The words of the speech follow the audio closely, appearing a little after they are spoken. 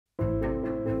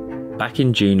Back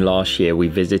in June last year, we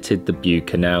visited the BUDE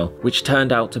Canal, which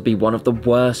turned out to be one of the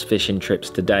worst fishing trips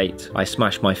to date. I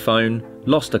smashed my phone,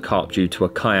 lost a carp due to a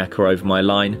kayaker over my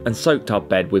line, and soaked our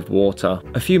bed with water.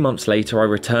 A few months later, I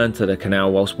returned to the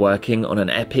canal whilst working on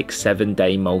an epic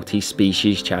 7-day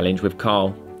multi-species challenge with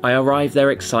Carl. I arrived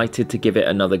there excited to give it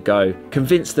another go,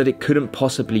 convinced that it couldn't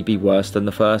possibly be worse than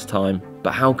the first time.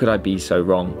 But how could I be so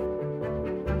wrong?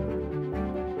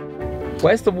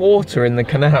 Where's the water in the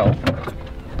canal?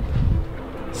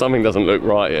 Something doesn't look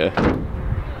right here.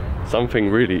 Something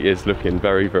really is looking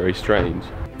very, very strange.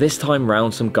 This time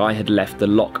round, some guy had left the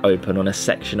lock open on a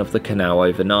section of the canal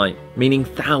overnight, meaning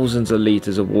thousands of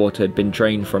litres of water had been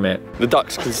drained from it. The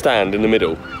ducks can stand in the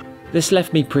middle. This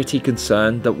left me pretty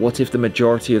concerned that what if the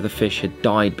majority of the fish had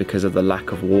died because of the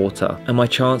lack of water, and my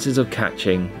chances of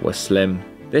catching were slim.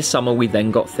 This summer we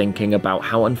then got thinking about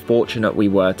how unfortunate we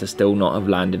were to still not have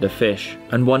landed a fish,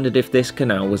 and wondered if this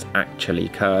canal was actually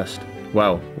cursed.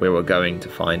 Well, we were going to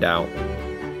find out.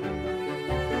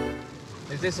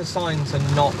 Is this a sign to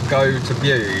not go to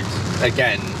BUDE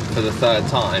again for the third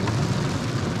time?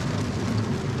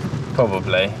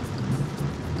 Probably.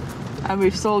 And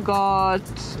we've still got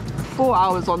 4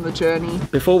 hours on the journey.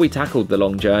 Before we tackled the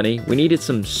long journey, we needed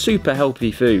some super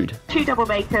healthy food. 2 double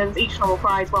bacons, each normal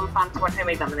fries, 1 Fanta, 1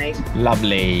 homemade lemonade.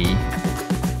 Lovely.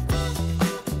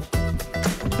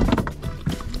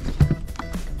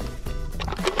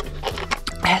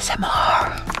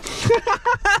 ASMR.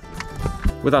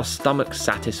 With our stomachs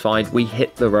satisfied, we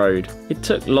hit the road. It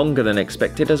took longer than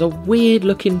expected as a weird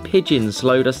looking pigeon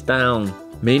slowed us down,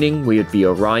 meaning we would be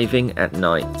arriving at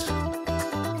night.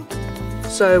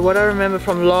 So what I remember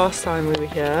from last time we were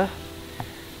here,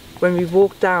 when we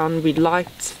walked down, we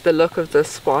liked the look of this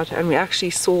spot, and we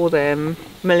actually saw them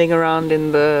milling around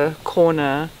in the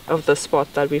corner of the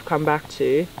spot that we've come back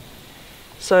to.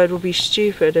 So it would be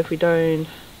stupid if we don't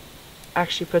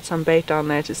actually put some bait down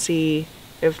there to see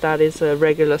if that is a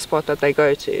regular spot that they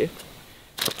go to.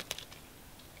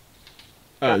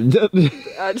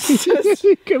 Just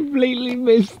completely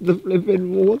missed the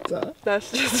flipping water.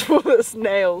 That's just for the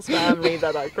snails family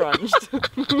that I crunched.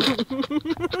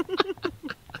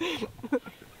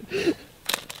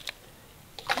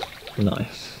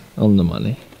 Nice. On the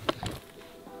money.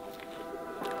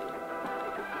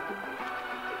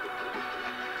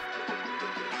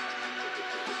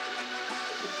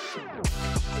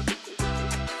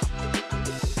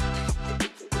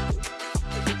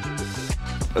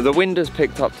 The wind has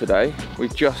picked up today.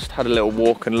 We've just had a little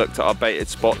walk and looked at our baited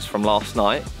spots from last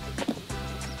night,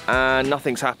 and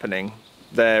nothing's happening.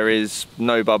 There is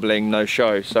no bubbling, no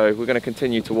show. So we're going to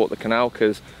continue to walk the canal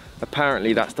because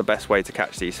apparently that's the best way to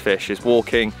catch these fish, is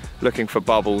walking, looking for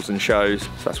bubbles and shows. So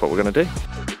that's what we're going to do.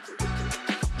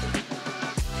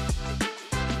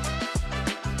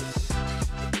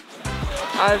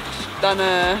 I've done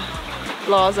a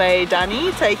blasé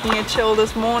Danny, taking a chill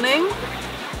this morning.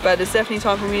 But it's definitely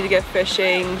time for me to get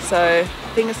fishing, so I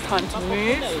think it's time to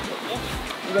move.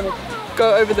 I'm gonna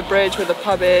go over the bridge where the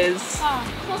pub is,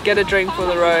 get a drink for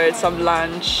the road, some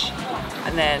lunch,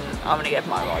 and then I'm gonna get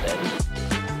my rod in.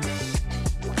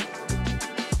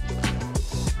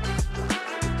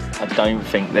 I don't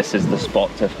think this is the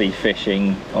spot to be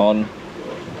fishing on.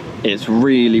 It's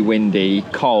really windy,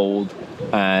 cold,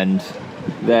 and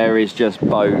there is just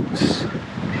boats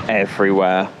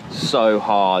everywhere. So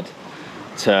hard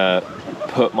to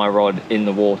put my rod in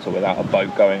the water without a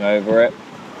boat going over it.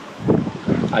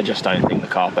 I just don't think the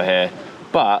carp are here.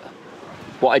 But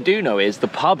what I do know is the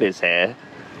pub is here,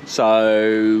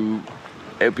 so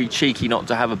it would be cheeky not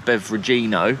to have a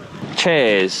beveragino.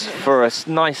 Cheers for a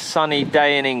nice sunny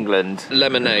day in England.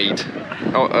 Lemonade,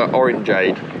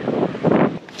 orangeade.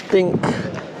 I think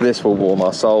this will warm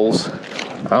our souls.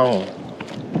 Oh.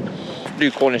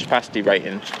 Do Cornish pasty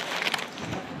rating.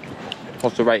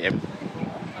 What's the rating?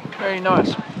 Very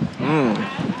nice.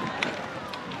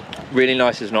 Really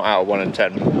nice is not out of 1 and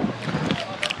 10.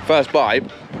 First bite,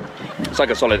 it's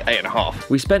like a solid 8.5.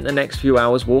 We spent the next few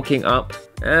hours walking up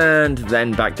and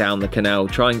then back down the canal,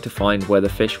 trying to find where the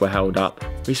fish were held up.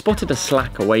 We spotted a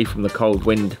slack away from the cold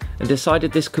wind and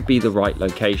decided this could be the right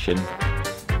location.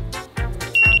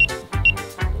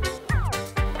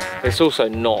 It's also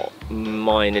not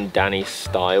mine and Danny's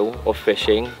style of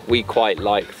fishing. We quite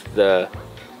liked the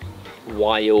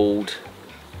wild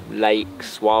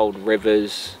lakes, wild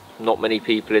rivers, not many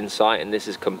people in sight, and this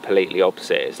is completely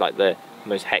opposite. It's like the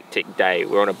most hectic day.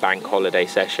 We're on a bank holiday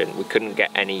session. We couldn't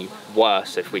get any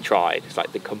worse if we tried. It's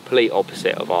like the complete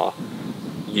opposite of our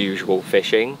usual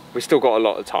fishing. We've still got a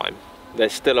lot of time.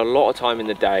 There's still a lot of time in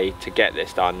the day to get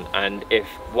this done, and if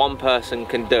one person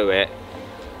can do it,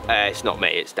 It's not me,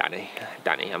 it's Danny.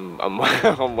 Danny, I'm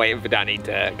I'm waiting for Danny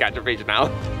to catch a fish now.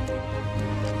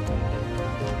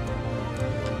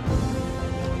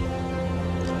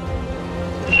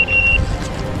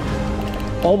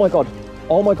 Oh my god,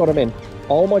 I'm in.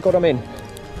 Oh my god, I'm in.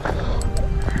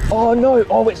 Oh no,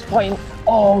 oh it's fighting.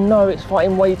 Oh no, it's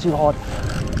fighting way too hard.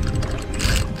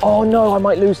 Oh no, I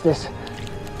might lose this.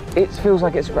 It feels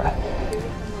like it's...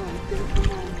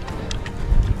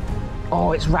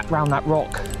 Oh, it's wrapped round that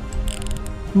rock.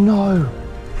 No.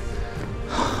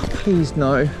 Please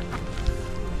no.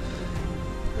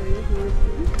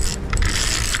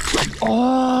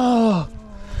 Oh.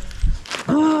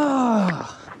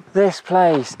 Oh. This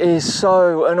place is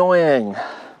so annoying.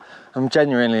 I'm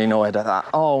genuinely annoyed at that.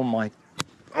 Oh my.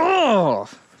 Oh.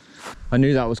 I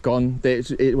knew that was gone.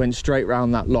 It went straight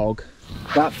round that log.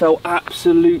 That felt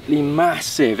absolutely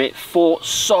massive. It fought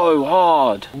so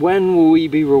hard. When will we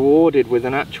be rewarded with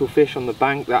an actual fish on the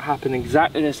bank? That happened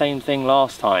exactly the same thing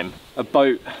last time. A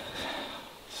boat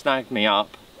snagged me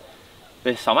up.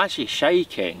 I'm actually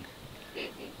shaking.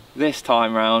 This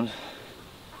time round,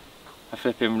 a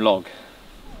flipping log.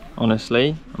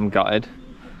 Honestly, I'm gutted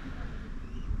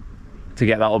to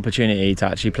get that opportunity to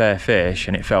actually play a fish,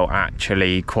 and it felt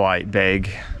actually quite big.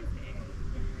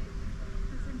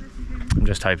 I'm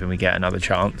just hoping we get another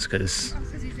chance, because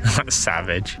that's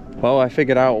savage. Well, I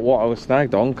figured out what I was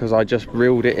snagged on because I just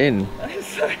reeled it in. It's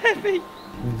so heavy.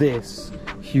 This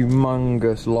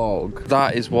humongous log.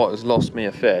 That is what has lost me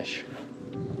a fish.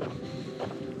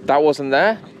 That wasn't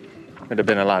there, it'd have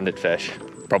been a landed fish,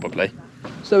 probably.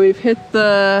 So we've hit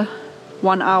the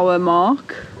 1 hour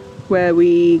mark where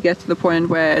we get to the point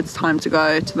where it's time to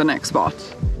go to the next spot.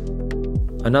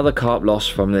 Another carp loss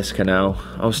from this canal.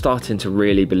 I was starting to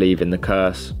really believe in the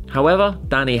curse. However,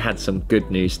 Danny had some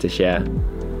good news to share.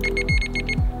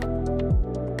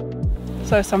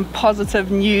 So some positive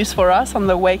news for us on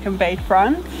the wake and bait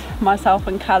front. Myself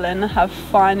and Callan have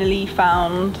finally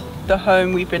found the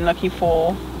home we've been looking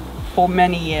for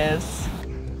many years.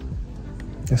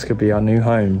 This could be our new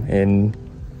home in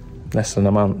less than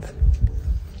a month.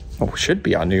 Or should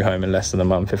be our new home in less than a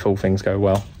month if all things go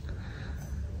well.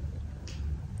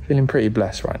 Feeling pretty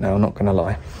blessed right now, not gonna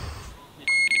lie.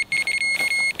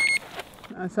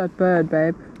 That's that bird,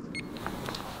 babe.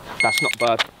 That's not a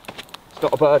bird. It's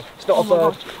not a bird. It's not a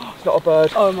bird. It's not a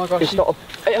bird. Oh my gosh. It's not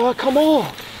a... Oh, come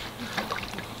on!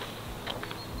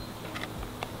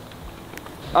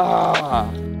 Ah!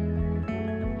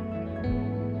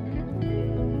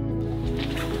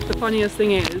 The funniest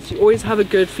thing is, you always have a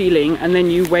good feeling and then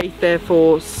you wait there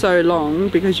for so long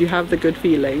because you have the good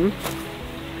feeling.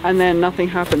 And then nothing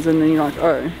happens, and then you're like,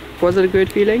 oh, was it a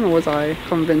good feeling, or was I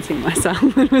convincing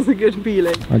myself it was a good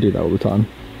feeling? I do that all the time.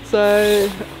 So,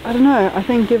 I don't know, I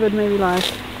think give it maybe like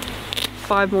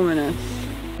 5 more minutes.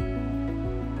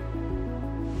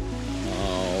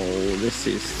 Oh, this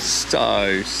is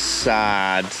so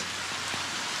sad.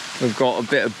 We've got a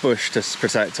bit of bush to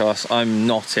protect us. I'm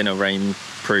not in a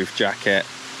rainproof jacket.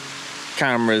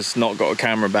 Camera's not got a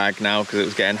camera bag now because it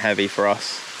was getting heavy for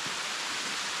us.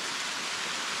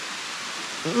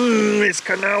 This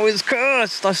canal is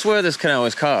cursed. I swear this canal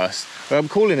is cursed. I'm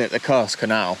calling it the Cursed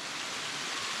Canal.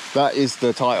 That is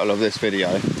the title of this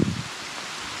video.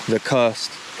 The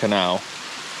Cursed Canal.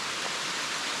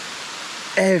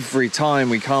 Every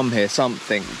time we come here,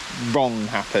 something wrong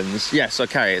happens. Yes,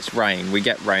 okay, it's rain. We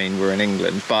get rain, we're in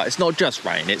England. But it's not just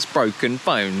rain, it's broken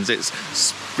phones. It's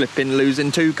flipping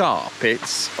losing 2 carp.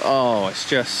 It's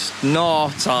just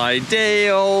not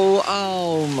ideal.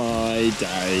 Oh my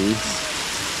days.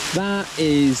 That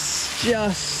is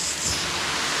just,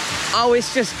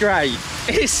 it's just great.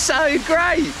 It's so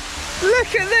great.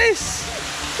 Look at this.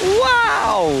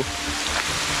 Wow.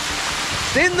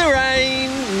 In the rain,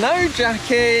 no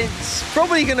jackets,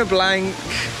 probably gonna blank.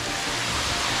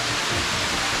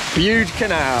 BUDE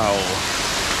Canal.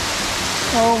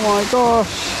 Oh my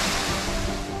gosh.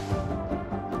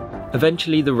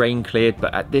 Eventually the rain cleared,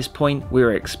 but at this point we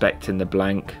were expecting the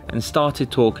blank and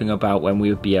started talking about when we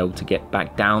would be able to get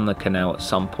back down the canal at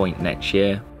some point next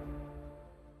year.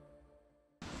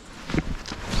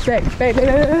 Babe.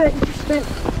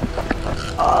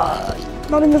 Oh,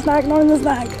 not in the snag, not in the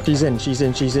snag. She's in. She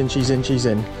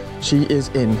is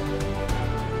in.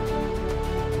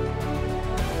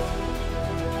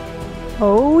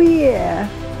 Oh yeah.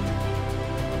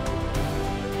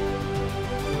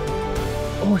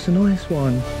 Oh, it's a nice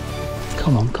one.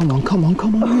 Come on.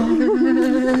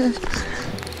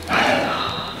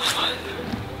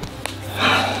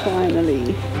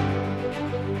 Finally.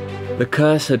 The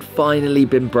curse had finally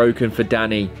been broken for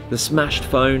Danny. The smashed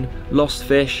phone, lost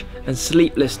fish, and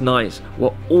sleepless nights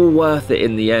were all worth it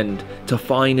in the end to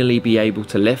finally be able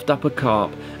to lift up a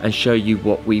carp and show you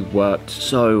what we worked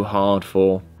so hard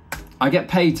for. I get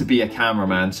paid to be a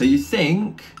cameraman, so you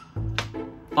think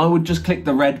I would just click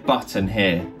the red button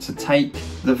here to take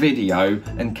the video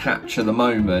and capture the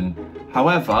moment.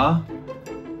 However,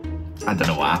 I don't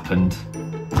know what happened.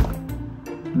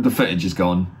 The footage is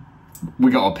gone.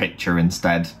 We got a picture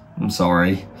instead. I'm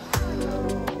sorry.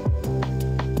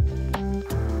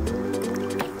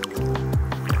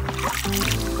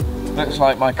 Looks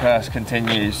like my curse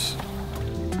continues.